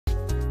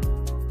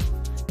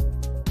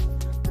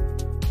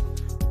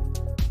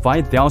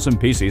5,000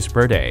 pieces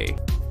per day.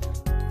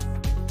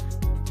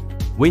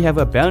 We have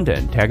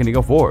abundant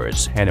technical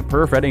force and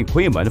perfect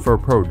equipment for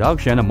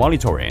production and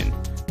monitoring,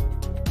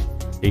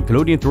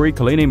 including 3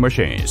 cleaning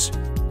machines,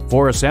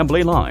 4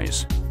 assembly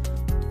lines,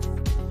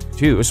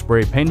 2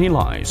 spray painting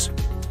lines,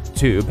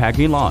 2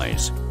 packing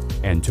lines,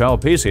 and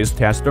 12 pieces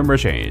tester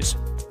machines.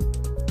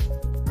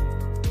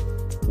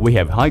 We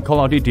have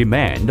high-quality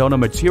demand on the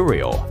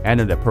material and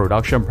the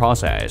production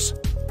process.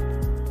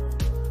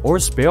 All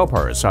spare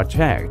parts are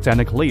checked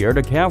and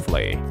cleared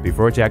carefully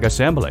before jack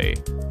assembly,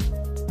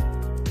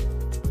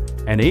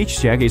 and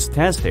each jack is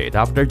tested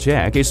after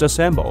jack is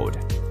assembled.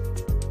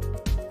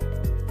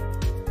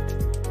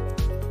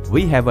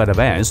 We have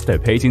advanced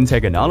painting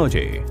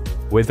technology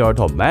with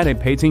automatic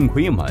painting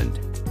equipment.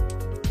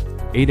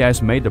 It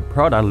has made the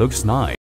product look nice.